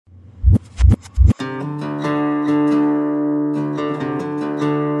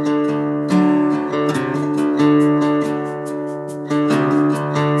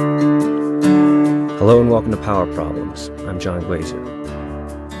welcome to Power Problems. I'm John Glazer.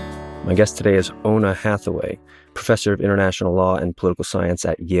 My guest today is Oona Hathaway, professor of international law and political science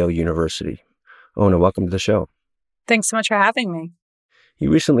at Yale University. Oona, welcome to the show. Thanks so much for having me.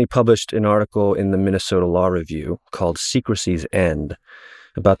 You recently published an article in the Minnesota Law Review called Secrecy's End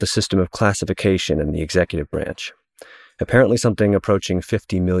about the system of classification in the executive branch. Apparently something approaching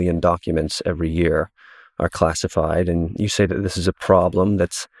 50 million documents every year are classified, and you say that this is a problem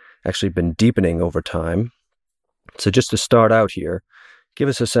that's actually been deepening over time. So just to start out here, give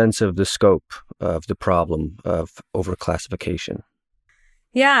us a sense of the scope of the problem of overclassification.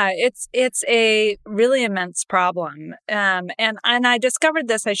 Yeah, it's a really immense problem. And I discovered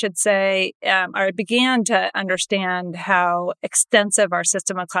this, I should say, or I began to understand how extensive our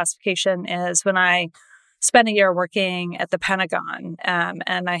system of classification is when I spent a year working at the Pentagon.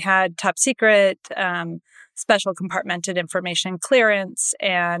 And I had top secret, special compartmented information clearance,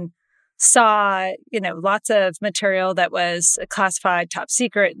 and saw, lots of material that was classified top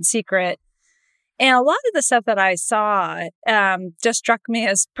secret and secret. And a lot of the stuff that I saw just struck me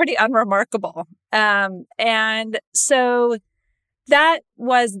as pretty unremarkable. And so that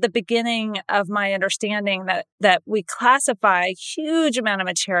was the beginning of my understanding that we classify a huge amount of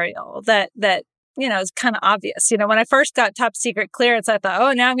material that is kind of obvious. When I first got top secret clearance, I thought,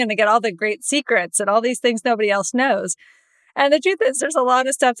 oh, now I'm going to get all the great secrets and all these things nobody else knows. And the truth is, there's a lot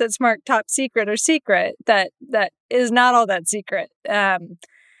of stuff that's marked top secret or secret that is not all that secret.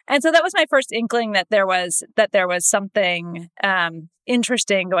 And so that was my first inkling that there was something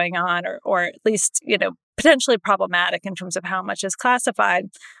interesting going on, or at least potentially problematic in terms of how much is classified.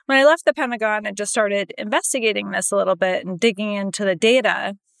 When I left the Pentagon and just started investigating this a little bit and digging into the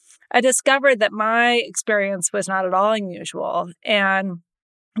data, I discovered that my experience was not at all unusual, and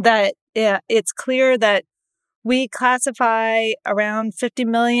that it's clear that we classify around 50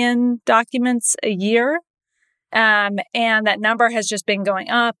 million documents a year. And that number has just been going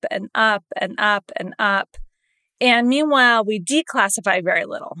up and up and up and up. And meanwhile, we declassify very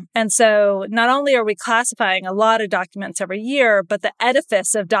little. And so not only are we classifying a lot of documents every year, but the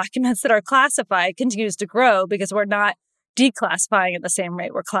edifice of documents that are classified continues to grow because we're not declassifying at the same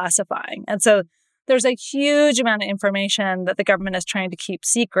rate we're classifying. And so there's a huge amount of information that the government is trying to keep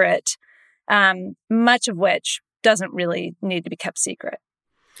secret, much of which doesn't really need to be kept secret.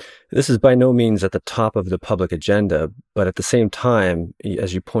 This is by no means at the top of the public agenda, but at the same time,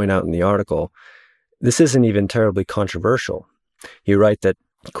 as you point out in the article, this isn't even terribly controversial. You write that,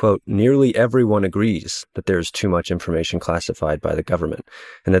 quote, nearly everyone agrees that there's too much information classified by the government,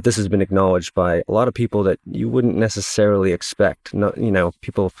 and that this has been acknowledged by a lot of people that you wouldn't necessarily expect.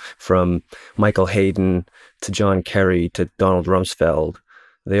 People from Michael Hayden to John Kerry to Donald Rumsfeld.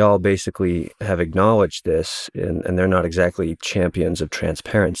 They all basically have acknowledged this, and they're not exactly champions of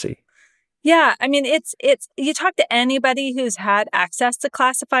transparency. Yeah, I mean, it's you talk to anybody who's had access to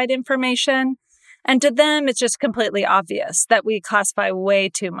classified information, and to them, it's just completely obvious that we classify way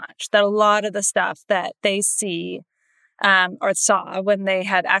too much, that a lot of the stuff that they see or saw when they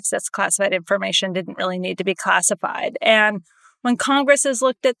had access to classified information didn't really need to be classified. And when Congress has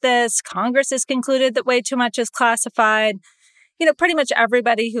looked at this, Congress has concluded that way too much is classified. Pretty much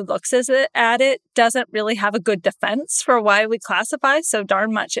everybody who looks at it doesn't really have a good defense for why we classify so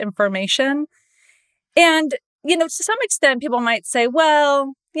darn much information. And, to some extent, people might say,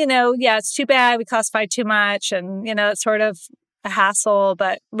 well, yeah, it's too bad we classify too much and, it's sort of a hassle,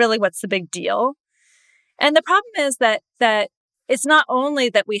 but really what's the big deal? And the problem is that it's not only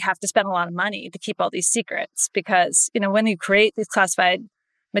that we have to spend a lot of money to keep all these secrets, because, when you create these classified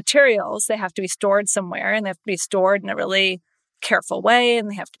materials, they have to be stored somewhere, and they have to be stored in a really careful way, and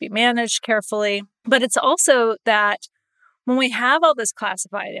they have to be managed carefully. But it's also that when we have all this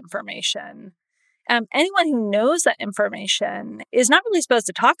classified information, anyone who knows that information is not really supposed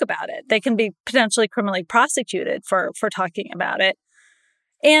to talk about it. They can be potentially criminally prosecuted for talking about it.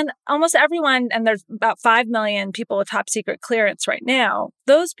 And almost everyone, and there's about 5 million people with top secret clearance right now,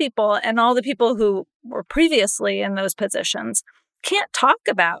 those people and all the people who were previously in those positions can't talk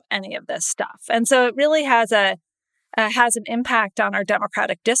about any of this stuff. And so it really has an impact on our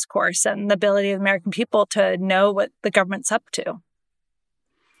democratic discourse and the ability of the American people to know what the government's up to.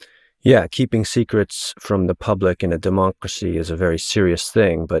 Yeah, keeping secrets from the public in a democracy is a very serious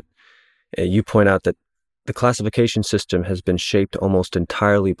thing, but you point out that the classification system has been shaped almost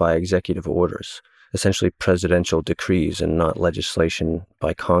entirely by executive orders, essentially presidential decrees and not legislation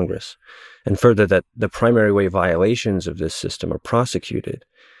by Congress. And further, that the primary way violations of this system are prosecuted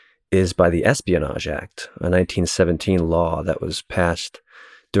is by the Espionage Act, a 1917 law that was passed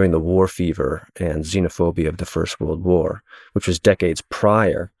during the war fever and xenophobia of the First World War, which was decades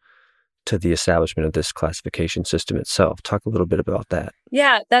prior to the establishment of this classification system itself. Talk a little bit about that.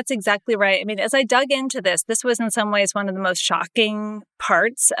 Yeah, that's exactly right. I mean, as I dug into this was in some ways one of the most shocking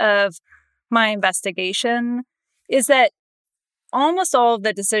parts of my investigation, is that almost all of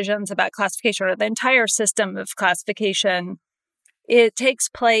the decisions about classification, or the entire system of classification, it takes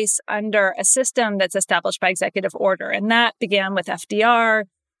place under a system that's established by executive order. And that began with FDR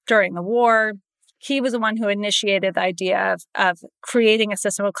during the war. He was the one who initiated the idea of creating a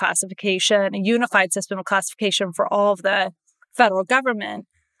system of classification, a unified system of classification for all of the federal government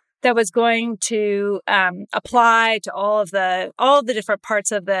that was going to apply to all of the different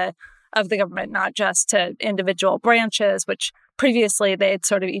parts of the government, not just to individual branches, which previously they had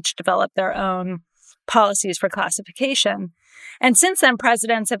sort of each developed their own policies for classification. And since then,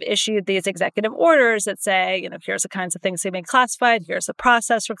 presidents have issued these executive orders that say, here's the kinds of things that may be classified, here's the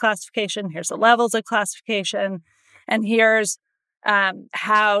process for classification, here's the levels of classification, and here's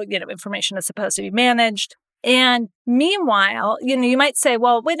how, information is supposed to be managed. And meanwhile, you might say,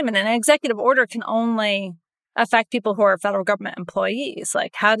 well, wait a minute, an executive order can only affect people who are federal government employees.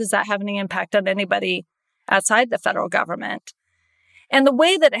 Like, how does that have any impact on anybody outside the federal government? And the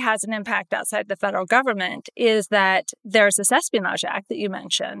way that it has an impact outside the federal government is that there's this Espionage Act that you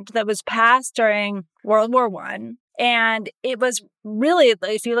mentioned that was passed during World War I. And it was really,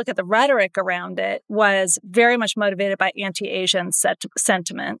 if you look at the rhetoric around it, was very much motivated by anti-Asian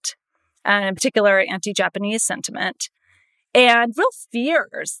sentiment, and in particular, anti-Japanese sentiment. And real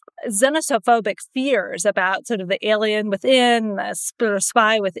fears, xenophobic fears about sort of the alien within, the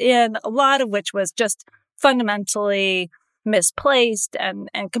spy within, a lot of which was just fundamentally misplaced and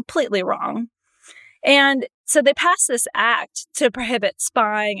completely wrong. And so they passed this act to prohibit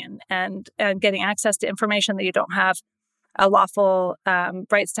spying and getting access to information that you don't have a lawful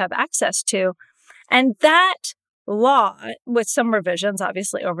rights to have access to. And that law, with some revisions,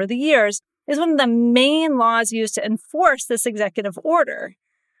 obviously, over the years, is one of the main laws used to enforce this executive order,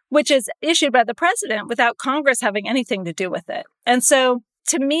 which is issued by the president without Congress having anything to do with it. And so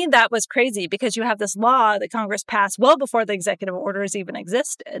to me, that was crazy, because you have this law that Congress passed well before the executive orders even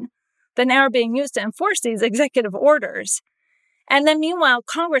existed, that now are being used to enforce these executive orders. And then meanwhile,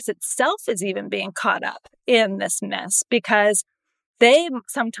 Congress itself is even being caught up in this mess, because they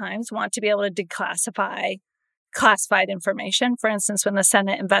sometimes want to be able to declassify classified information. For instance, when the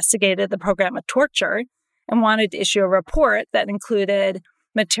Senate investigated the program of torture and wanted to issue a report that included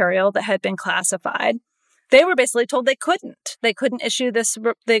material that had been classified, they were basically told they couldn't. They couldn't issue this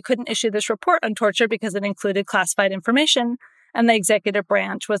report on torture because it included classified information, and the executive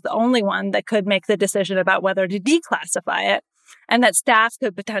branch was the only one that could make the decision about whether to declassify it, and that staff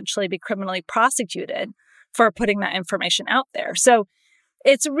could potentially be criminally prosecuted for putting that information out there. So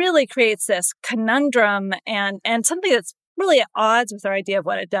it really creates this conundrum and something that's really at odds with our idea of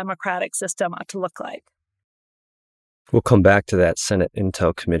what a democratic system ought to look like. We'll come back to that Senate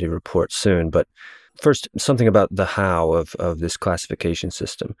Intel Committee report soon, but first, something about the how of this classification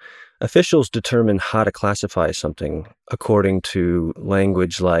system. Officials determine how to classify something according to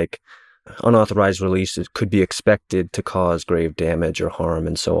language like unauthorized releases could be expected to cause grave damage or harm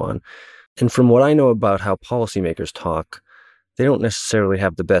and so on. And from what I know about how policymakers talk, they don't necessarily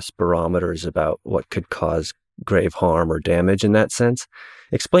have the best barometers about what could cause grave harm or damage in that sense.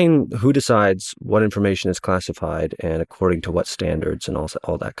 Explain who decides what information is classified and according to what standards and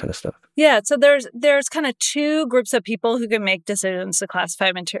all that kind of stuff. Yeah, so there's kind of two groups of people who can make decisions to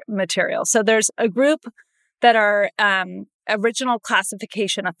classify material. So there's a group that are original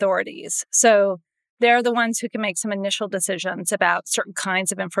classification authorities. So they're the ones who can make some initial decisions about certain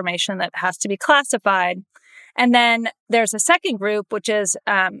kinds of information that has to be classified. And then there's a second group, which is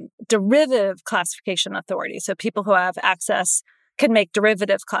derivative classification authorities. So people who have access can make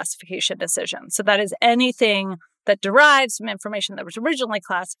derivative classification decisions. So that is anything that derives from information that was originally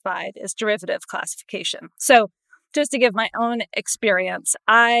classified is derivative classification. So just to give my own experience,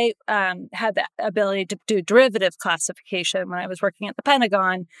 I had the ability to do derivative classification when I was working at the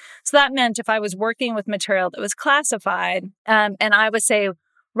Pentagon. So that meant if I was working with material that was classified, and I was, say,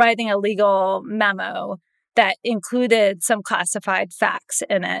 writing a legal memo that included some classified facts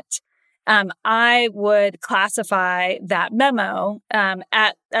in it, I would classify that memo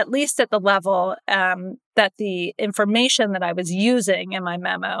at least at the level that the information that I was using in my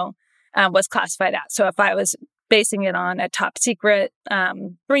memo was classified at. So if I was basing it on a top secret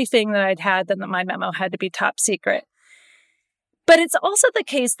briefing that I'd had, then my memo had to be top secret. But it's also the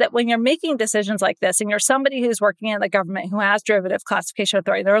case that when you're making decisions like this and you're somebody who's working in the government who has derivative classification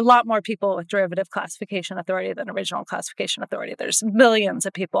authority, there are a lot more people with derivative classification authority than original classification authority. There's millions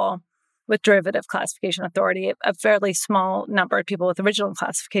of people with derivative classification authority, a fairly small number of people with original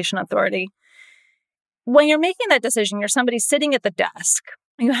classification authority. When you're making that decision, you're somebody sitting at the desk.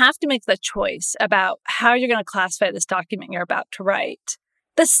 You have to make the choice about how you're going to classify this document you're about to write.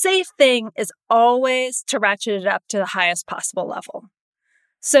 The safe thing is always to ratchet it up to the highest possible level.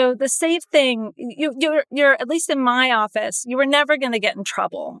 So the safe thing, you're at least in my office, you were never going to get in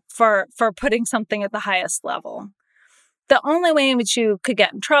trouble for putting something at the highest level. The only way in which you could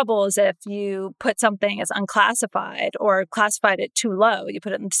get in trouble is if you put something as unclassified or classified it too low. You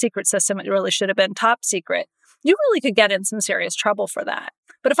put it in the secret system, it really should have been top secret. You really could get in some serious trouble for that.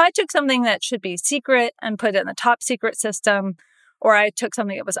 But if I took something that should be secret and put it in the top secret system, or I took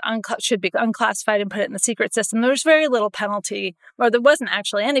something that was should be unclassified and put it in the secret system, there was very little penalty, or there wasn't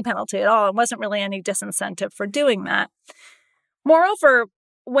actually any penalty at all. It wasn't really any disincentive for doing that. Moreover,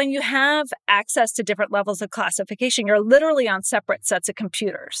 when you have access to different levels of classification, you're literally on separate sets of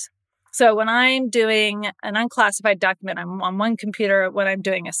computers. So when I'm doing an unclassified document, I'm on one computer. When I'm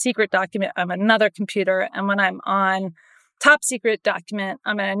doing a secret document, I'm on another computer. And when I'm on top secret document,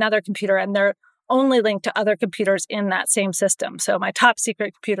 I'm on another computer. And they're only linked to other computers in that same system. So my top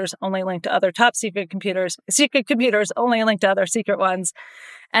secret computers only link to other top secret computers only link to other secret ones,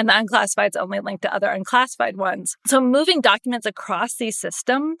 and the unclassifieds only link to other unclassified ones. So moving documents across these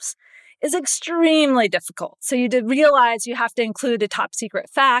systems is extremely difficult. So you did realize you have to include a top secret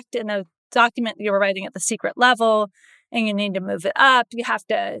fact in a document you were writing at the secret level, and you need to move it up. You have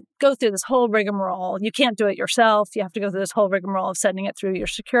to go through this whole rigmarole. You can't do it yourself. You have to go through this whole rigmarole of sending it through your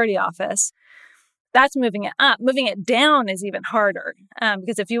security office. That's moving it up. Moving it down is even harder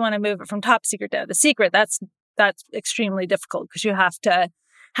because if you want to move it from top secret down to secret, that's extremely difficult because you have to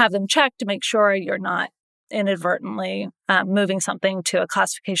have them check to make sure you're not inadvertently moving something to a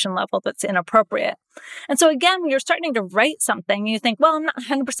classification level that's inappropriate. And so again, when you're starting to write something, you think, well, I'm not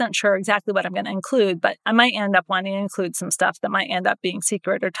 100% sure exactly what I'm going to include, but I might end up wanting to include some stuff that might end up being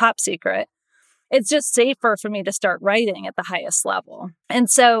secret or top secret. It's just safer for me to start writing at the highest level. And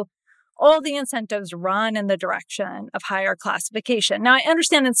so all the incentives run in the direction of higher classification. Now, I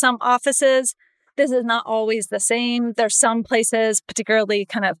understand in some offices, this is not always the same. There's some places, particularly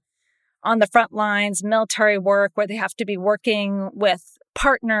kind of on the front lines, military work, where they have to be working with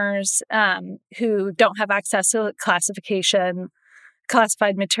partners who don't have access to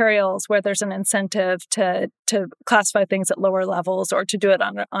classified materials, where there's an incentive to classify things at lower levels or to do it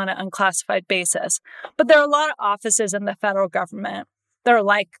on an unclassified basis. But there are a lot of offices in the federal government that are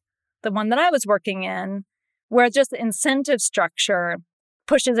like the one that I was working in, where just the incentive structure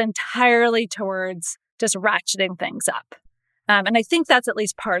pushes entirely towards just ratcheting things up. And I think that's at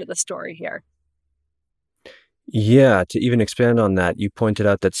least part of the story here. Yeah, to even expand on that, you pointed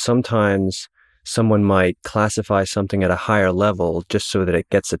out that sometimes someone might classify something at a higher level just so that it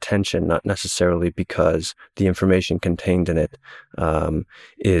gets attention, not necessarily because the information contained in it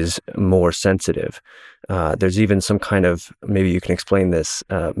is more sensitive. There's even some kind of, maybe you can explain this,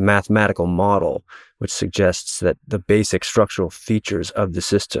 mathematical model, which suggests that the basic structural features of the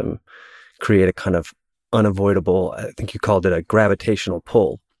system create a kind of unavoidable, I think you called it a gravitational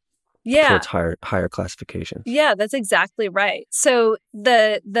pull towards higher classification. Yeah, that's exactly right. So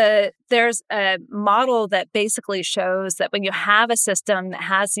there's a model that basically shows that when you have a system that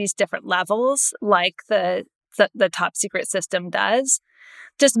has these different levels, like the top secret system does,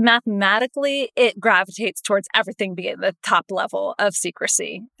 just mathematically, it gravitates towards everything being the top level of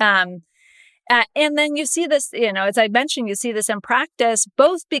secrecy. And then you see this, as I mentioned, you see this in practice,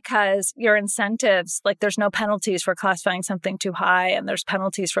 both because your incentives, like there's no penalties for classifying something too high and there's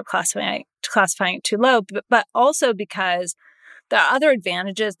penalties for classifying it too low, but also because there are other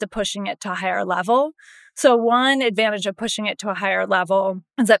advantages to pushing it to a higher level. So one advantage of pushing it to a higher level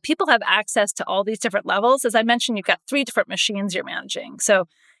is that people have access to all these different levels. As I mentioned, you've got 3 different machines you're managing. So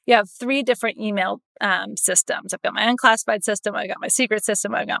you have 3 different email systems. I've got my unclassified system, I've got my secret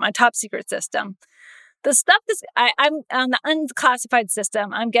system, I've got my top secret system. The stuff that's, I'm on the unclassified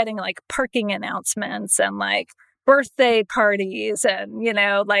system, I'm getting like parking announcements and like birthday parties and,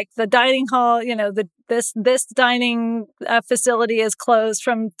 like the dining hall, this dining facility is closed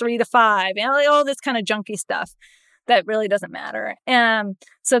from 3 to 5, like all this kind of junky stuff that really doesn't matter. And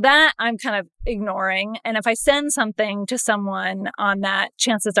so that I'm kind of ignoring. And if I send something to someone on that,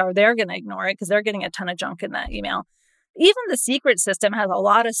 chances are they're going to ignore it because they're getting a ton of junk in that email. Even the secret system has a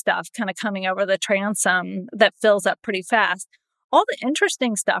lot of stuff kind of coming over the transom that fills up pretty fast. All the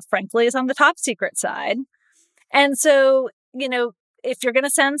interesting stuff, frankly, is on the top secret side. And so, if you're going to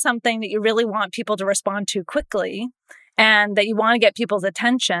send something that you really want people to respond to quickly and that you want to get people's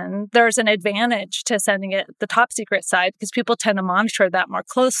attention, there's an advantage to sending it the top secret side because people tend to monitor that more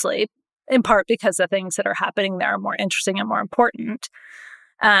closely. in part because the things that are happening there are more interesting and more important.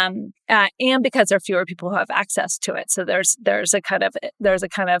 And because there are fewer people who have access to it, so there's a kind of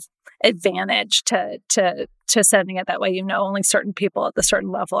advantage to sending it that way. Only certain people at the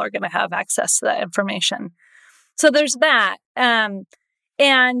certain level are going to have access to that information. So there's that, and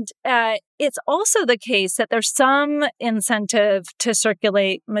it's also the case that there's some incentive to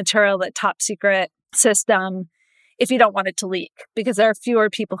circulate material that top secret system if you don't want it to leak, because there are fewer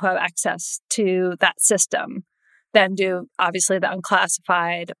people who have access to that system than do, obviously, the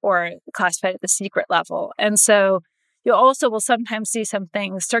unclassified or classified at the secret level. And so you also will sometimes see some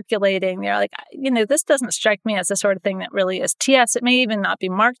things circulating. You're like, this doesn't strike me as the sort of thing that really is TS. It may even not be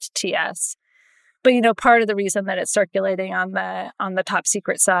marked TS. But, part of the reason that it's circulating on the top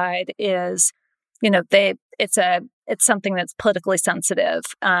secret side is, it's something that's politically sensitive,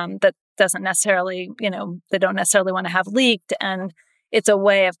 that doesn't necessarily, they don't necessarily want to have leaked. And it's a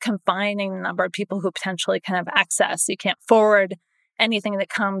way of confining the number of people who potentially can have access. You can't forward anything that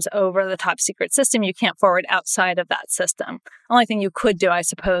comes over the top secret system. You can't forward outside of that system. The only thing you could do, I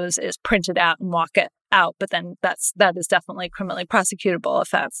suppose, is print it out and walk it out. But then that is definitely a criminally prosecutable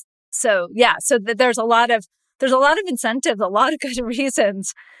offense. So there's a lot of incentives, a lot of good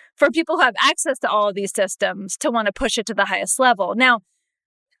reasons for people who have access to all of these systems to want to push it to the highest level. Now,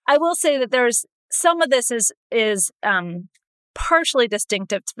 I will say that there's some of this is partially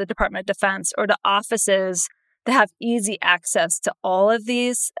distinctive to the Department of Defense or to offices that have easy access to all of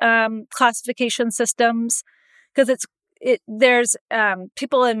these classification systems, because there's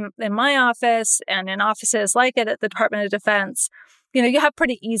people in my office and in offices like it at the Department of Defense. You have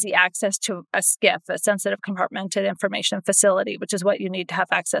pretty easy access to a SCIF, a sensitive compartmented information facility, which is what you need to have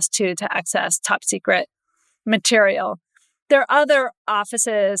access to access top secret material. There are other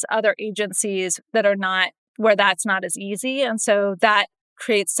offices, other agencies that are not, where that's not as easy. And so that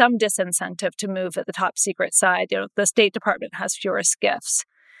creates some disincentive to move at the top secret side. The State Department has fewer SCIFs.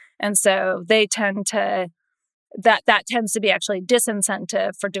 And so they tend to, that tends to be actually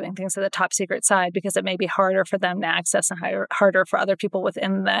disincentive for doing things at the top secret side, because it may be harder for them to access and harder for other people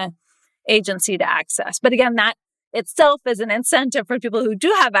within the agency to access. But again, that itself is an incentive for people who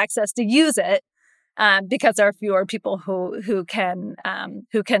do have access to use it, because there are fewer people who can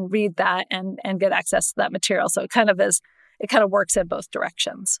read that and get access to that material. So it kind of works in both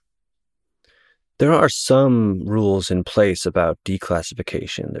directions. There are some rules in place about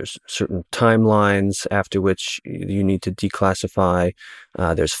declassification. There's certain timelines after which you need to declassify.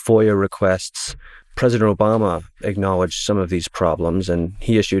 There's FOIA requests. President Obama acknowledged some of these problems, and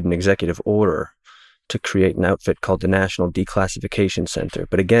he issued an executive order to create an outfit called the National Declassification Center.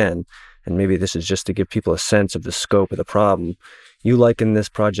 But again, and maybe this is just to give people a sense of the scope of the problem, you liken this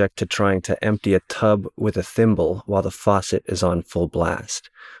project to trying to empty a tub with a thimble while the faucet is on full blast.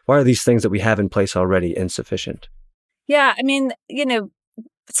 Why are these things that we have in place already insufficient? Yeah,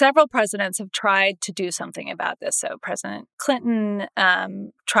 several presidents have tried to do something about this. So President Clinton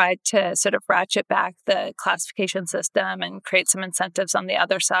tried to sort of ratchet back the classification system and create some incentives on the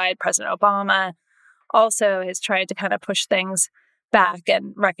other side. President Obama also has tried to kind of push things back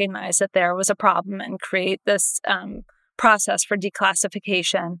and recognize that there was a problem and create this process for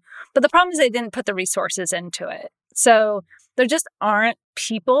declassification. But the problem is they didn't put the resources into it. So there just aren't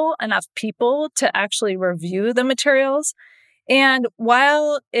enough people to actually review the materials. And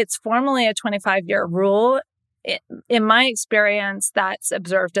while it's formally a 25-year rule, in my experience, that's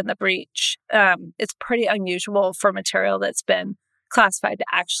observed in the breach. It's pretty unusual for material that's been classified to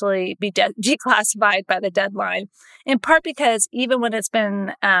actually be declassified by the deadline, in part because even when it's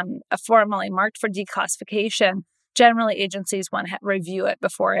been formally marked for declassification, generally agencies want to review it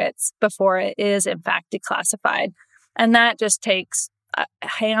before it is in fact declassified. And that just takes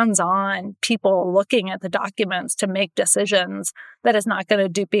hands-on people looking at the documents to make decisions that is not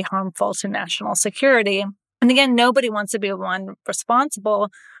going to be harmful to national security. And again, nobody wants to be one responsible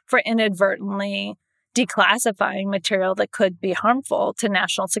for inadvertently declassifying material that could be harmful to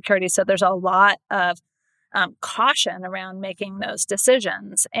national security. So there's a lot of caution around making those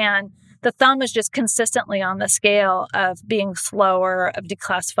decisions. And the thumb is just consistently on the scale of being slower, of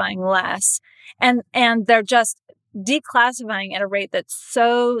declassifying less. And they're just declassifying at a rate that's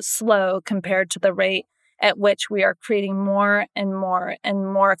so slow compared to the rate at which we are creating more and more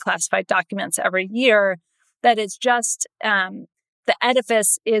and more classified documents every year, that it's just the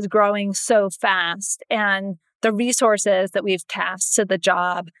edifice is growing so fast, and the resources that we've tasked to the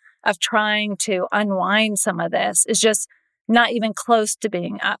job of trying to unwind some of this is just not even close to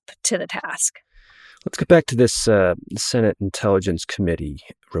being up to the task. Let's get back to this Senate Intelligence Committee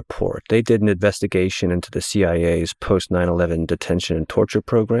report. They did an investigation into the CIA's post 9/11 detention and torture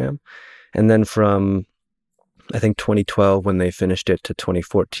program, And then from, I think, 2012, when they finished it, to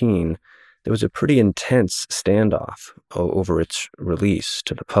 2014, there was a pretty intense standoff over its release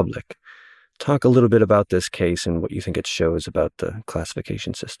to the public. Talk a little bit about this case and what you think it shows about the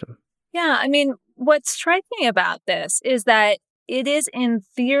classification system. Yeah, I mean, what's striking about this is that it is, in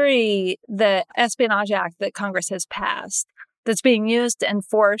theory, the Espionage Act that Congress has passed that's being used to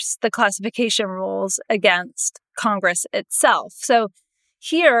enforce the classification rules against Congress itself. So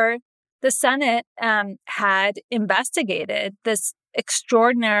here, the Senate had investigated this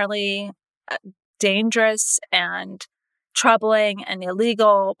extraordinarily dangerous and troubling and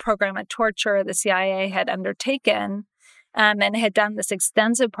illegal program of torture the CIA had undertaken, and had done this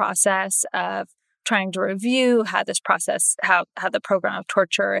extensive process of trying to review how this process, how the program of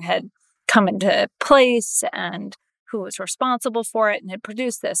torture had come into place and who was responsible for it, and had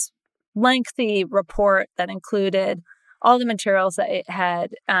produced this lengthy report that included all the materials that it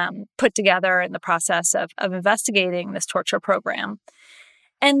had put together in the process of investigating this torture program.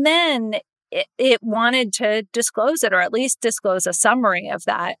 And then it wanted to disclose it, or at least disclose a summary of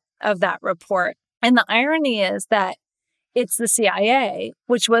that report. And the irony is that it's the CIA,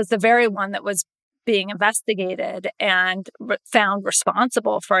 which was the very one that was being investigated and found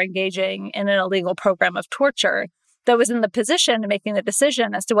responsible for engaging in an illegal program of torture, that was in the position of making the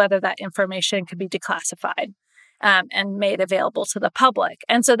decision as to whether that information could be declassified and made available to the public.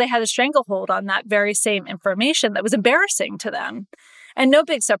 And so they had a stranglehold on that very same information that was embarrassing to them. And no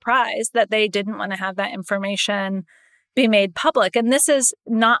big surprise that they didn't want to have that information be made public. And this is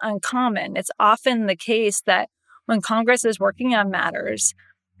not uncommon. It's often the case that when Congress is working on matters,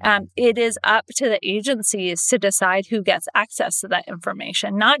 it is up to the agencies to decide who gets access to that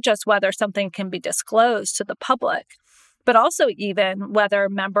information, not just whether something can be disclosed to the public, but also even whether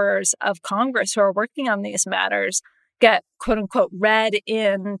members of Congress who are working on these matters get, quote unquote, read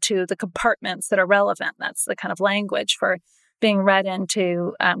into the compartments that are relevant. That's the kind of language for being read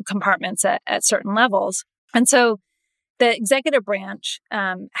into compartments at certain levels. And so the executive branch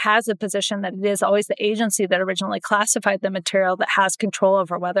has a position that it is always the agency that originally classified the material that has control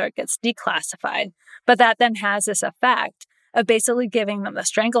over whether it gets declassified. But that then has this effect of basically giving them the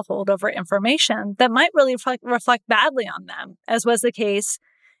stranglehold over information that might really reflect badly on them, as was the case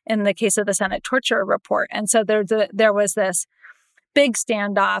in the case of the Senate torture report. And so there was this big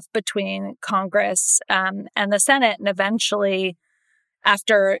standoff between Congress and the Senate. And eventually,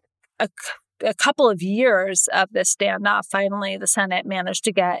 after a couple of years of this standoff, finally, the Senate managed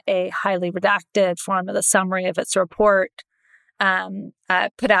to get a highly redacted form of the summary of its report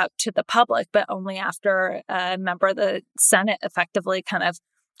put out to the public, but only after a member of the Senate effectively kind of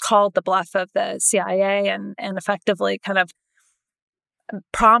called the bluff of the CIA and effectively kind of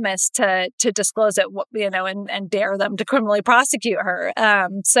promised to disclose it, and dare them to criminally prosecute her.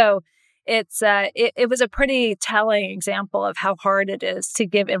 So it was a pretty telling example of how hard it is to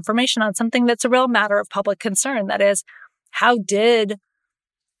give information on something that's a real matter of public concern. That is, how did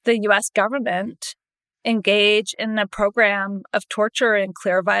the U.S. government engage in a program of torture in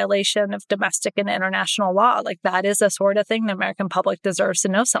clear violation of domestic and international law? Like, that is the sort of thing the American public deserves to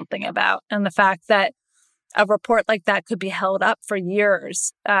know something about. And the fact that a report like that could be held up for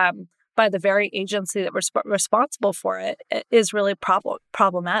years by the very agency that was responsible for it is really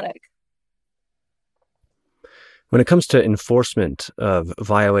problematic. When it comes to enforcement of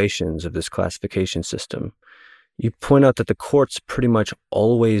violations of this classification system, you point out that the courts pretty much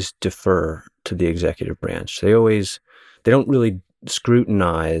always defer to the executive branch. They don't really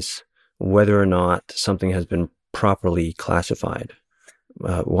scrutinize whether or not something has been properly classified.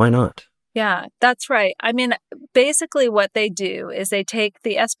 Why not? Yeah, that's right. I mean, basically what they do is they take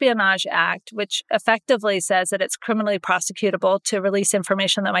the Espionage Act, which effectively says that it's criminally prosecutable to release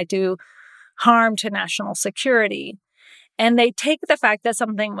information that might do harm to national security, and they take the fact that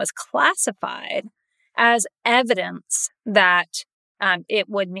something was classified as evidence that it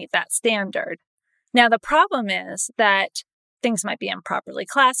would meet that standard. Now, the problem is that things might be improperly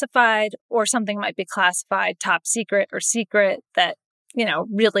classified, or something might be classified top secret or secret that,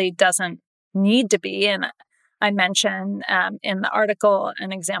 really doesn't need to be. And I mentioned in the article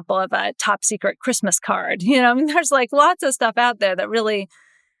an example of a top secret Christmas card. There's like lots of stuff out there that really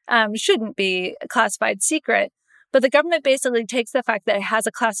shouldn't be classified secret. But the government basically takes the fact that it has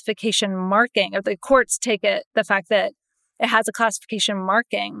a classification marking, or the courts take the fact that it has a classification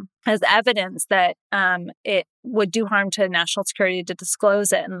marking as evidence that it would do harm to national security to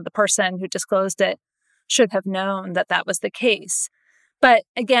disclose it. And the person who disclosed it should have known that that was the case. But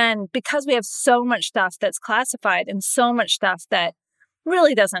again, because we have so much stuff that's classified and so much stuff that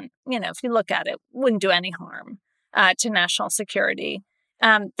really doesn't, if you look at it, wouldn't do any harm to national security,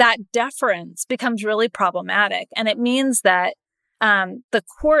 that deference becomes really problematic. And it means that the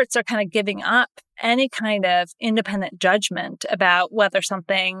courts are kind of giving up any kind of independent judgment about whether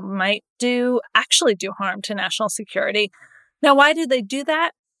something might actually do harm to national security. Now, why do they do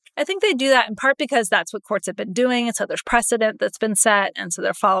that? I think they do that in part because that's what courts have been doing. And so there's precedent that's been set. And so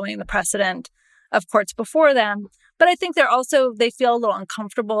they're following the precedent of courts before them. But I think they feel a little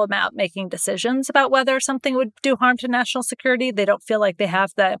uncomfortable about making decisions about whether something would do harm to national security. They don't feel like they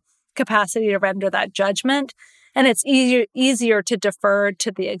have the capacity to render that judgment. And it's easier to defer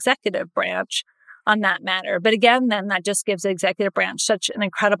to the executive branch on that matter. But again, then that just gives the executive branch such an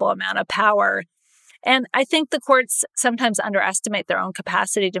incredible amount of power. And I think the courts sometimes underestimate their own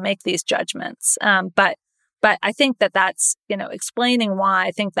capacity to make these judgments. But I think that's, explaining why.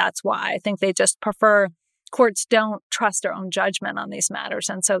 I think that's why. I think they just prefer, courts don't trust their own judgment on these matters.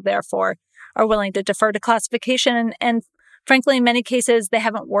 And so therefore are willing to defer to classification. And frankly, in many cases, they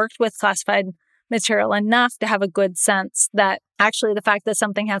haven't worked with classified material enough to have a good sense that actually the fact that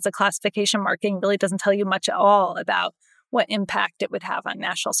something has a classification marking really doesn't tell you much at all about what impact it would have on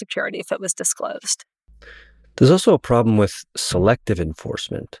national security if it was disclosed. There's also a problem with selective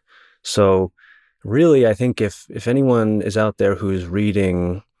enforcement. So really, I think if anyone is out there who's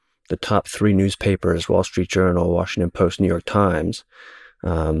reading the top 3 newspapers, Wall Street Journal, Washington Post, New York Times,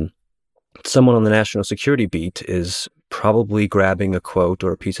 someone on the national security beat is probably grabbing a quote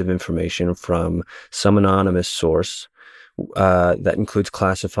or a piece of information from some anonymous source that includes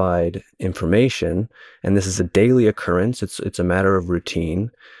classified information. And this is a daily occurrence. It's a matter of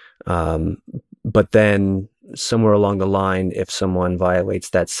routine. But then somewhere along the line, if someone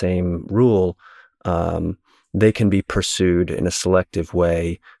violates that same rule, they can be pursued in a selective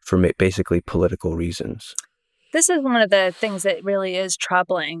way for basically political reasons. This is one of the things that really is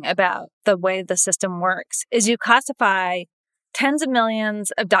troubling about the way the system works, is you classify tens of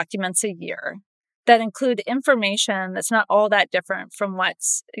millions of documents a year that include information that's not all that different from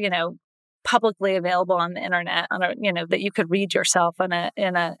what's, publicly available on the internet, that you could read yourself in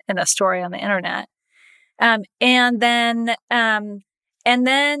a story on the internet. And then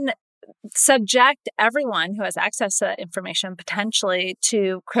subject everyone who has access to that information potentially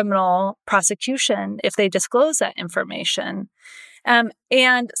to criminal prosecution if they disclose that information.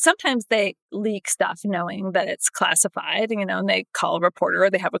 And sometimes they leak stuff knowing that it's classified, and they call a reporter, or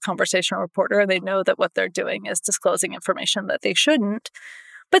they have a conversation with a reporter, and they know that what they're doing is disclosing information that they shouldn't.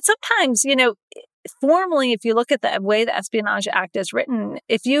 But sometimes, formally, if you look at the way the Espionage Act is written,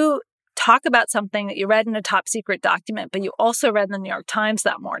 if you talk about something that you read in a top secret document, but you also read in the New York Times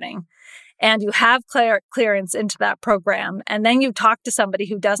that morning, and you have clearance into that program, and then you talk to somebody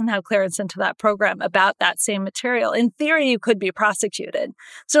who doesn't have clearance into that program about that same material, in theory, you could be prosecuted.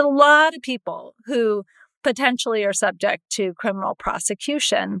 So a lot of people who potentially are subject to criminal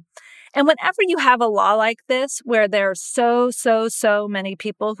prosecution. And whenever you have a law like this, where there's so many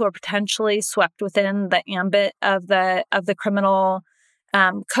people who are potentially swept within the ambit of the criminal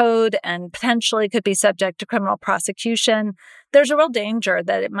code and potentially could be subject to criminal prosecution, there's a real danger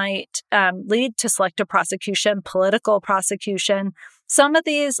that it might lead to selective prosecution, political prosecution. Some of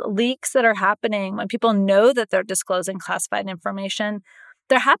these leaks that are happening when people know that they're disclosing classified information,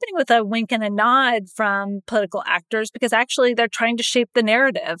 they're happening with a wink and a nod from political actors because actually they're trying to shape the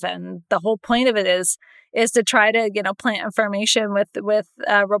narrative. And the whole point of it is to try to, plant information with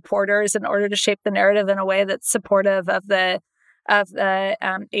reporters in order to shape the narrative in a way that's supportive of the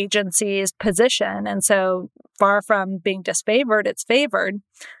agency's position. And so far from being disfavored, it's favored.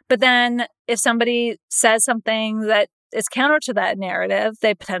 But then if somebody says something that is counter to that narrative,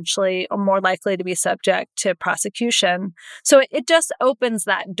 they potentially are more likely to be subject to prosecution. So it just opens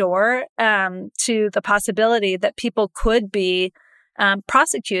that door to the possibility that people could be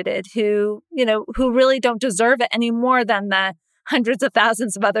prosecuted who really don't deserve it any more than the hundreds of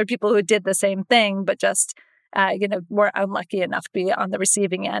thousands of other people who did the same thing, but just were unlucky enough to be on the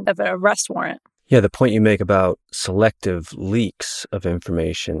receiving end of an arrest warrant. Yeah, the point you make about selective leaks of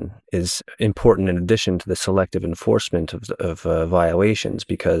information is important in addition to the selective enforcement of violations,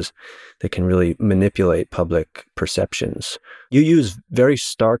 because they can really manipulate public perceptions. You use very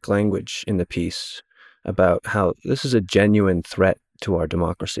stark language in the piece about how this is a genuine threat to our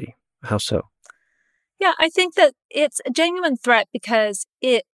democracy. How so? Yeah, I think that it's a genuine threat because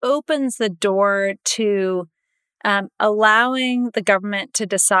it opens the door to allowing the government to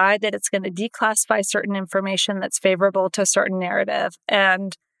decide that it's going to declassify certain information that's favorable to a certain narrative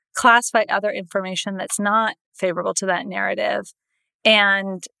and classify other information that's not favorable to that narrative.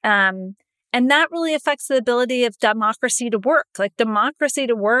 And And that really affects the ability of democracy to work. Like democracy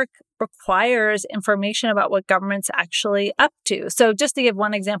to work requires information about what government's actually up to. So just to give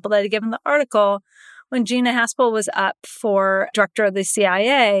one example that I give in the article, when Gina Haspel was up for director of the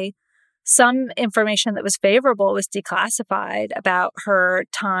CIA, some information that was favorable was declassified about her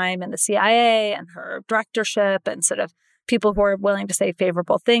time in the CIA and her directorship and sort of people who were willing to say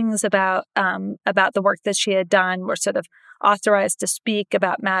favorable things about the work that she had done were sort of authorized to speak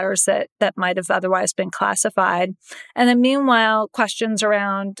about matters that might have otherwise been classified. And then meanwhile, questions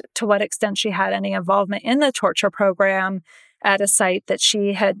around to what extent she had any involvement in the torture program at a site that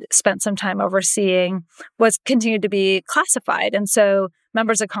she had spent some time overseeing was continued to be classified. And so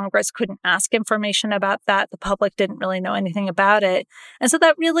members of Congress couldn't ask information about that. The public didn't really know anything about it. And so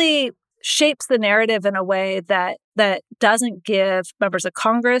that really shapes the narrative in a way that doesn't give members of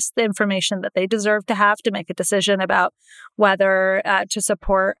Congress the information that they deserve to have to make a decision about whether to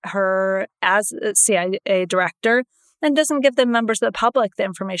support her as a CIA director, and doesn't give the members of the public the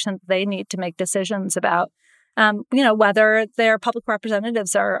information that they need to make decisions about, whether their public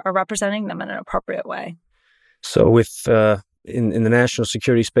representatives are representing them in an appropriate way. So with in the national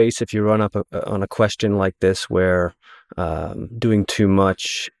security space, if you run up on a question like this where doing too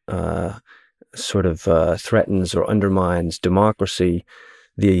much threatens or undermines democracy,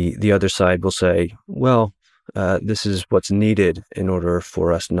 the other side will say, well, this is what's needed in order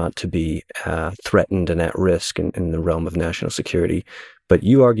for us not to be threatened and at risk in the realm of national security. But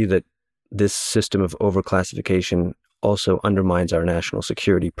you argue that this system of overclassification also undermines our national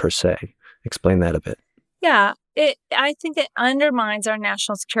security per se. Explain that a bit. Yeah, I think it undermines our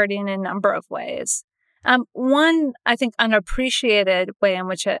national security in a number of ways. One, I think, unappreciated way in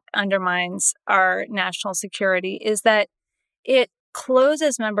which it undermines our national security is that it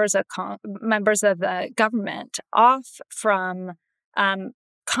closes members of the government off from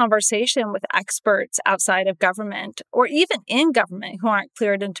conversation with experts outside of government or even in government who aren't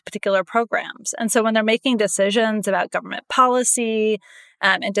cleared into particular programs. And so when they're making decisions about government policy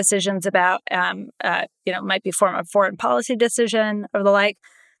and decisions about, might be form of foreign policy decision or the like,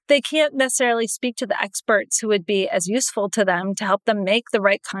 they can't necessarily speak to the experts who would be as useful to them to help them make the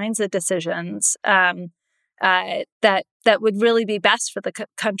right kinds of decisions that would really be best for the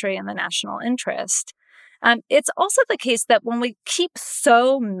country and the national interest. It's also the case that when we keep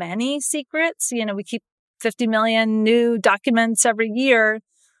so many secrets, we keep 50 million new documents every year,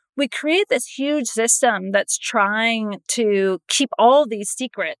 we create this huge system that's trying to keep all these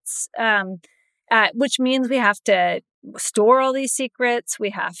secrets, which means we have to store all these secrets, we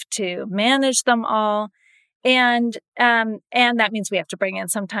have to manage them all. And that means we have to bring in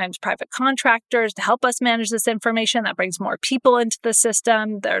sometimes private contractors to help us manage this information. That brings more people into the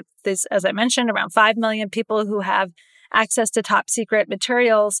system. There's, as I mentioned, around 5 million people who have access to top secret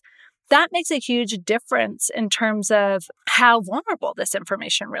materials. That makes a huge difference in terms of how vulnerable this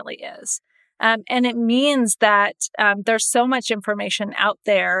information really is. And it means that there's so much information out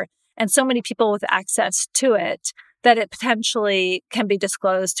there and so many people with access to it that it potentially can be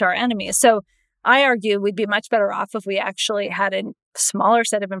disclosed to our enemies. So I argue we'd be much better off if we actually had a smaller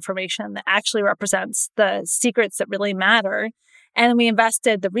set of information that actually represents the secrets that really matter. And we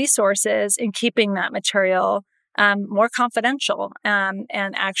invested the resources in keeping that material more confidential and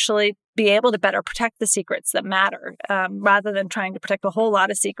actually be able to better protect the secrets that matter rather than trying to protect a whole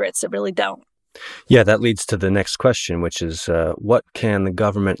lot of secrets that really don't. Yeah, that leads to the next question, which is what can the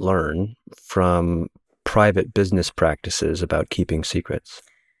government learn from private business practices about keeping secrets?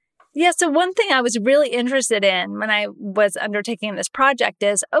 Yeah, so one thing I was really interested in when I was undertaking this project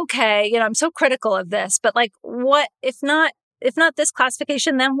is, okay, I'm so critical of this, but what if not this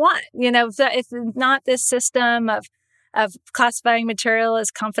classification, then what? If not this system of classifying material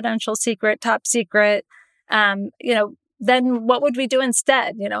as confidential, secret, top secret, then what would we do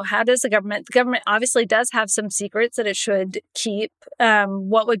instead? How does the government obviously does have some secrets that it should keep.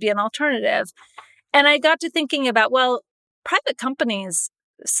 What would be an alternative? And I got to thinking about, well, private companies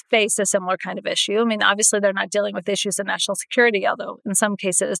face a similar kind of issue. I mean, obviously, they're not dealing with issues of national security, although in some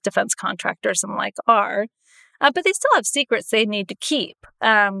cases, defense contractors and the like are. But they still have secrets they need to keep.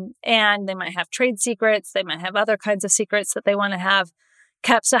 And they might have trade secrets. They might have other kinds of secrets that they want to have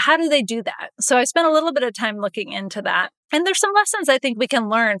kept. So how do they do that? So I spent a little bit of time looking into that. And there's some lessons I think we can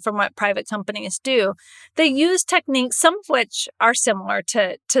learn from what private companies do. They use techniques, some of which are similar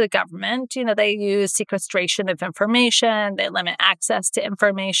to the government. They use sequestration of information. They limit access to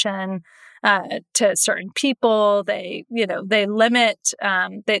information to certain people. They limit,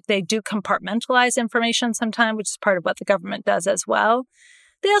 they do compartmentalize information sometimes, which is part of what the government does as well.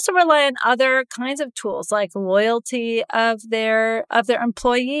 They also rely on other kinds of tools like loyalty of their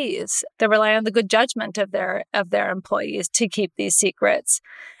employees. They rely on the good judgment of their employees to keep these secrets.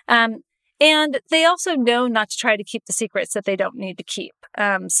 And they also know not to try to keep the secrets that they don't need to keep,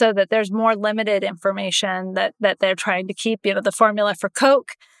 so that there's more limited information that they're trying to keep. The formula for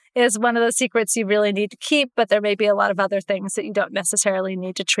Coke is one of the secrets you really need to keep, but there may be a lot of other things that you don't necessarily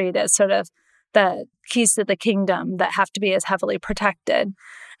need to treat as sort of the keys to the kingdom that have to be as heavily protected.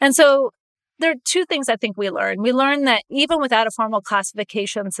 And so there are two things I think we learn. We learn that even without a formal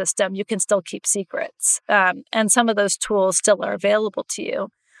classification system, you can still keep secrets, and some of those tools still are available to you.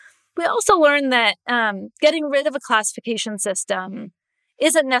 We also learned that getting rid of a classification system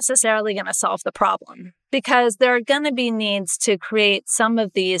isn't necessarily going to solve the problem, because there are going to be needs to create some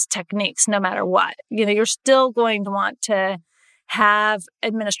of these techniques no matter what. You're still going to want to have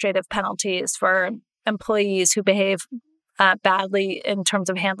administrative penalties for employees who behave badly in terms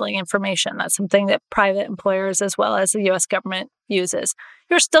of handling information. That's something that private employers as well as the U.S. government uses.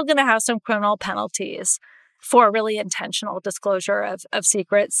 You're still going to have some criminal penalties for really intentional disclosure of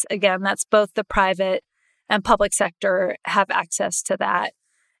secrets. Again, that's both the private and public sector have access to that.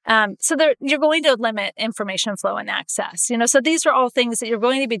 So you're going to limit information flow and access. So these are all things that you're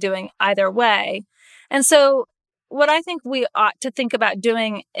going to be doing either way. And so what I think we ought to think about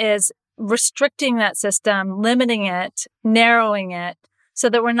doing is restricting that system, limiting it, narrowing it, so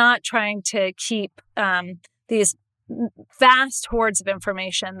that we're not trying to keep these vast hordes of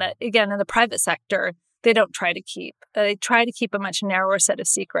information that, again, in the private sector, they don't try to keep. They try to keep a much narrower set of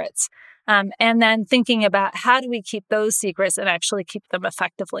secrets. And then thinking about how do we keep those secrets and actually keep them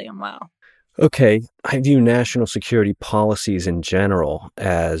effectively and well. Okay. I view national security policies in general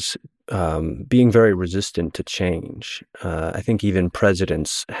as being very resistant to change. I think even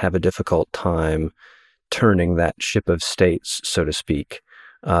presidents have a difficult time turning that ship of states, so to speak.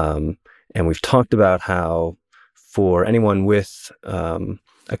 And we've talked about how for anyone with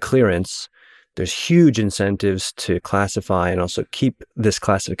a clearance, there's huge incentives to classify and also keep this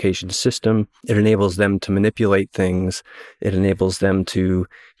classification system. It enables them to manipulate things. It enables them to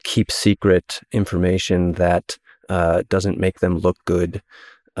keep secret information that doesn't make them look good.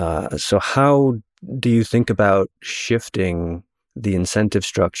 So how do you think about shifting the incentive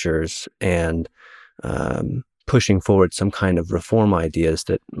structures and pushing forward some kind of reform ideas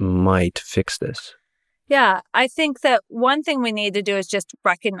that might fix this? Yeah, I think that one thing we need to do is just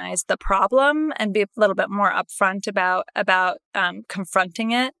recognize the problem and be a little bit more upfront about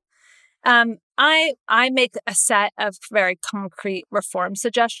confronting it. I make a set of very concrete reform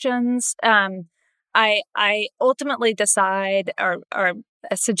suggestions. I ultimately decide or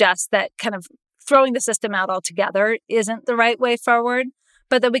suggest that kind of throwing the system out altogether isn't the right way forward,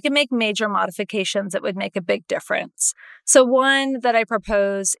 but that we can make major modifications that would make a big difference. So one that I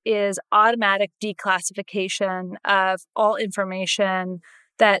propose is automatic declassification of all information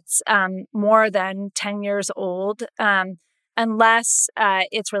that's more than 10 years old, unless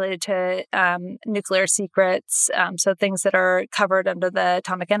it's related to nuclear secrets, so things that are covered under the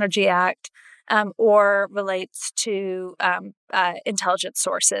Atomic Energy Act, or relates to intelligence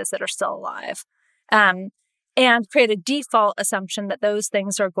sources that are still alive. And create a default assumption that those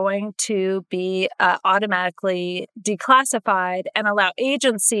things are going to be automatically declassified and allow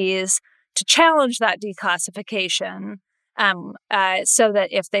agencies to challenge that declassification, so that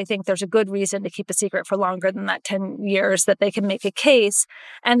if they think there's a good reason to keep a secret for longer than that 10 years, that they can make a case,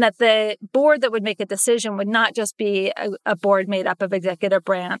 and that the board that would make a decision would not just be a board made up of executive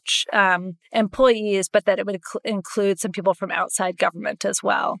branch employees, but that it would include some people from outside government as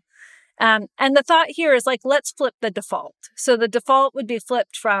well. And the thought here is let's flip the default. So the default would be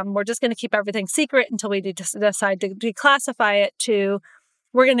flipped from we're just going to keep everything secret until we decide to declassify it to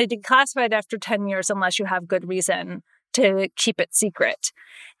we're going to declassify it after 10 years unless you have good reason to keep it secret.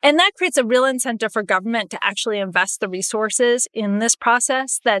 And that creates a real incentive for government to actually invest the resources in this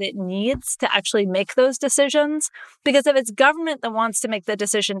process that it needs to actually make those decisions. Because if it's government that wants to make the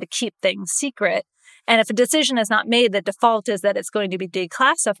decision to keep things secret, and if a decision is not made, the default is that it's going to be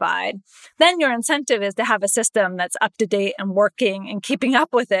declassified, then your incentive is to have a system that's up to date and working and keeping up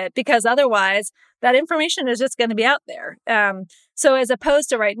with it, because otherwise that information is just going to be out there. So as opposed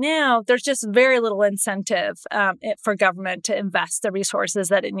to right now, there's just very little incentive for government to invest the resources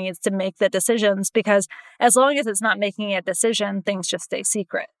that it needs to make the decisions, because as long as it's not making a decision, things just stay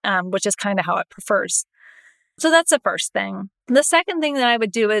secret, which is kind of how it prefers. So that's the first thing. The second thing that I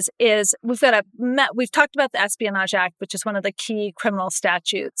would do is we've talked about the Espionage Act, which is one of the key criminal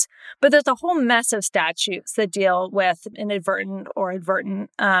statutes, but there's a whole mess of statutes that deal with inadvertent or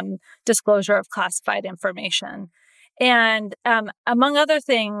advertent disclosure of classified information. And among other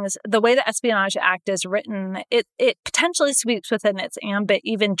things, the way the Espionage Act is written, it potentially sweeps within its ambit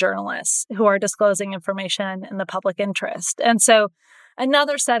even journalists who are disclosing information in the public interest. And so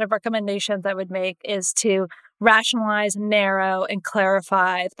another set of recommendations I would make is to rationalize, narrow, and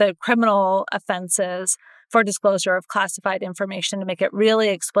clarify the criminal offenses for disclosure of classified information to make it really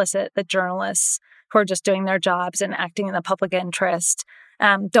explicit that journalists who are just doing their jobs and acting in the public interest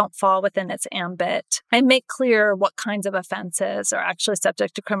don't fall within its ambit, and make clear what kinds of offenses are actually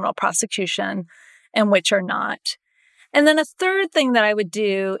subject to criminal prosecution and which are not. And then a third thing that I would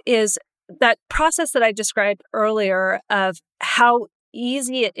do is that process that I described earlier of how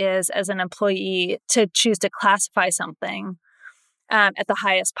easy it is as an employee to choose to classify something at the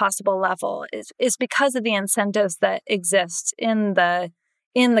highest possible level is because of the incentives that exist in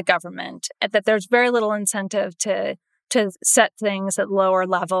the government, and that there's very little incentive to set things at lower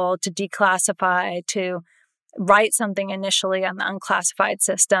level, to declassify, to write something initially on the unclassified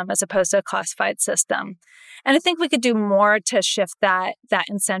system as opposed to a classified system. And I think we could do more to shift that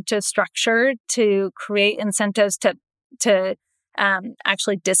incentive structure to create incentives to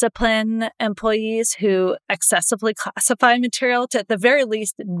actually discipline employees who excessively classify material, to at the very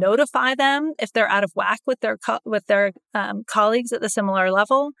least notify them if they're out of whack with their colleagues at the similar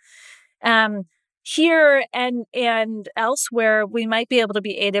level. Here and elsewhere, we might be able to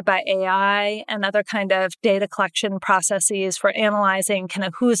be aided by AI and other kind of data collection processes for analyzing kind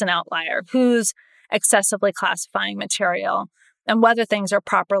of who's an outlier, who's excessively classifying material, and whether things are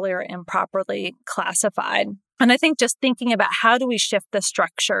properly or improperly classified. And I think just thinking about how do we shift the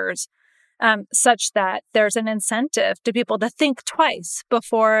structures such that there's an incentive to people to think twice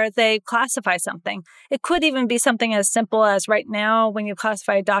before they classify something. It could even be something as simple as right now, when you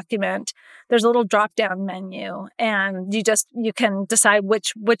classify a document, there's a little drop-down menu, and you can decide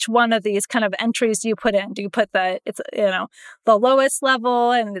which one of these kind of entries you put in. Do you put the lowest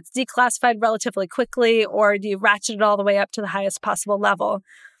level and it's declassified relatively quickly, or do you ratchet it all the way up to the highest possible level?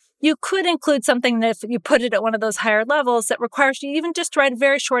 You could include something that if you put it at one of those higher levels that requires you even just to write a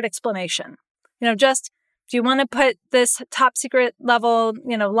very short explanation. Just, do you want to put this top secret level,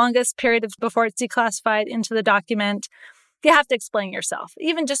 longest period before it's declassified into the document? You have to explain yourself.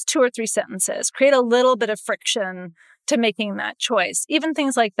 Even just 2 or 3 sentences. Create a little bit of friction to making that choice. Even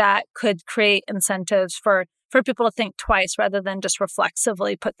things like that could create incentives for people to think twice rather than just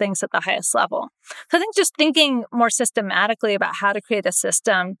reflexively put things at the highest level. So I think just thinking more systematically about how to create a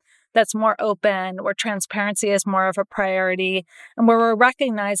system that's more open, where transparency is more of a priority, and where we're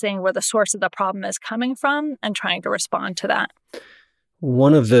recognizing where the source of the problem is coming from and trying to respond to that.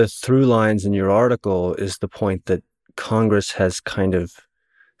 One of the through lines in your article is the point that Congress has kind of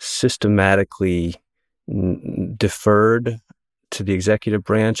systematically deferred to the executive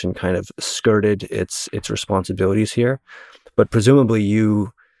branch and kind of skirted its responsibilities here. But presumably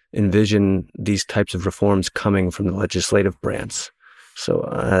you envision these types of reforms coming from the legislative branch. So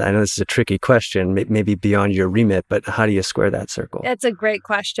I know this is a tricky question, maybe beyond your remit, but how do you square that circle? It's a great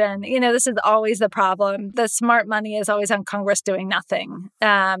question. This is always the problem. The smart money is always on Congress doing nothing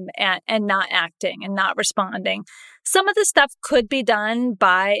and not acting and not responding. Some of the stuff could be done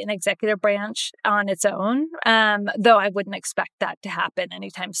by an executive branch on its own, though I wouldn't expect that to happen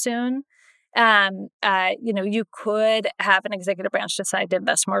anytime soon. You could have an executive branch decide to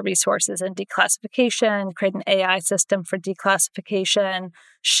invest more resources in declassification, create an AI system for declassification,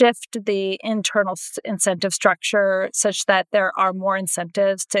 shift the internal incentive structure such that there are more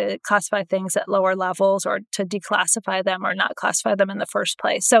incentives to classify things at lower levels or to declassify them or not classify them in the first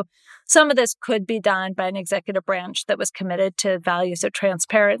place. So some of this could be done by an executive branch that was committed to values of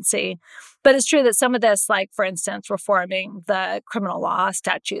transparency. But it's true that some of this, like, for instance, reforming the criminal law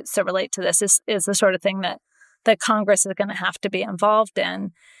statutes that relate to this is the sort of thing that Congress is going to have to be involved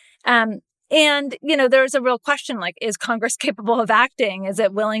in. And, there's a real question, like, is Congress capable of acting? Is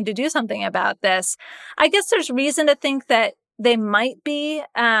it willing to do something about this? I guess there's reason to think that they might be.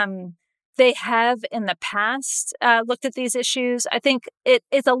 They have in the past looked at these issues. I think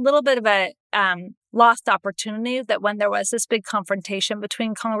it's a little bit of a lost opportunity that when there was this big confrontation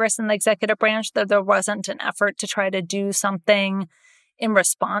between Congress and the executive branch, that there wasn't an effort to try to do something in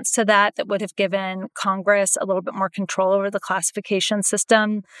response to that would have given Congress a little bit more control over the classification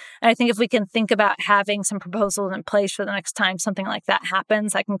system. And I think if we can think about having some proposals in place for the next time something like that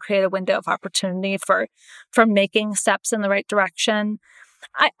happens, that can create a window of opportunity for making steps in the right direction.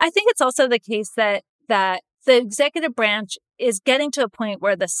 I think it's also the case that the executive branch is getting to a point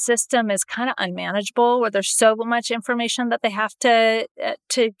where the system is kind of unmanageable, where there's so much information that they have to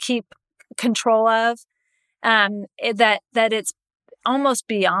keep control of, that it's almost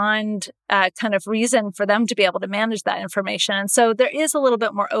beyond kind of reason for them to be able to manage that information. And so there is a little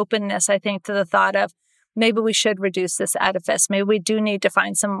bit more openness, I think, to the thought of maybe we should reduce this edifice. Maybe we do need to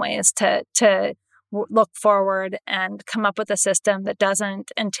find some ways to look forward and come up with a system that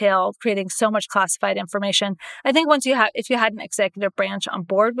doesn't entail creating so much classified information. I think if you had an executive branch on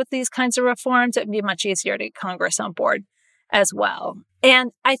board with these kinds of reforms, it would be much easier to get Congress on board as well.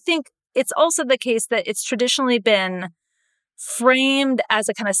 And I think it's also the case that it's traditionally been framed as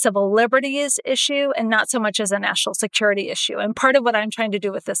a kind of civil liberties issue and not so much as a national security issue. And part of what I'm trying to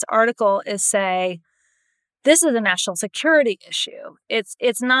do with this article is say, this is a national security issue.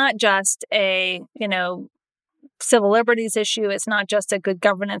 It's not just a, civil liberties issue. It's not just a good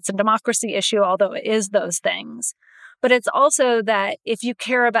governance and democracy issue, although it is those things. But it's also that if you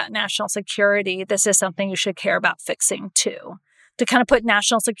care about national security, this is something you should care about fixing too. To kind of put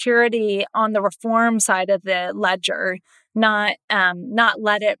national security on the reform side of the ledger, not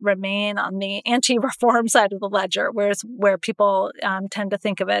let it remain on the anti-reform side of the ledger, where people tend to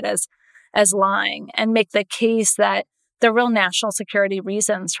think of it as lying, and make the case that there are real national security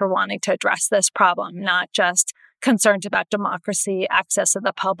reasons for wanting to address this problem, not just concerns about democracy, access to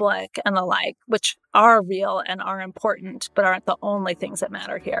the public, and the like, which are real and are important, but aren't the only things that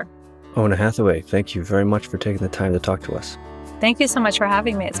matter here. Oona Hathaway, thank you very much for taking the time to talk to us. Thank you so much for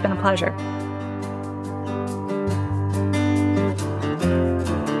having me. It's been a pleasure.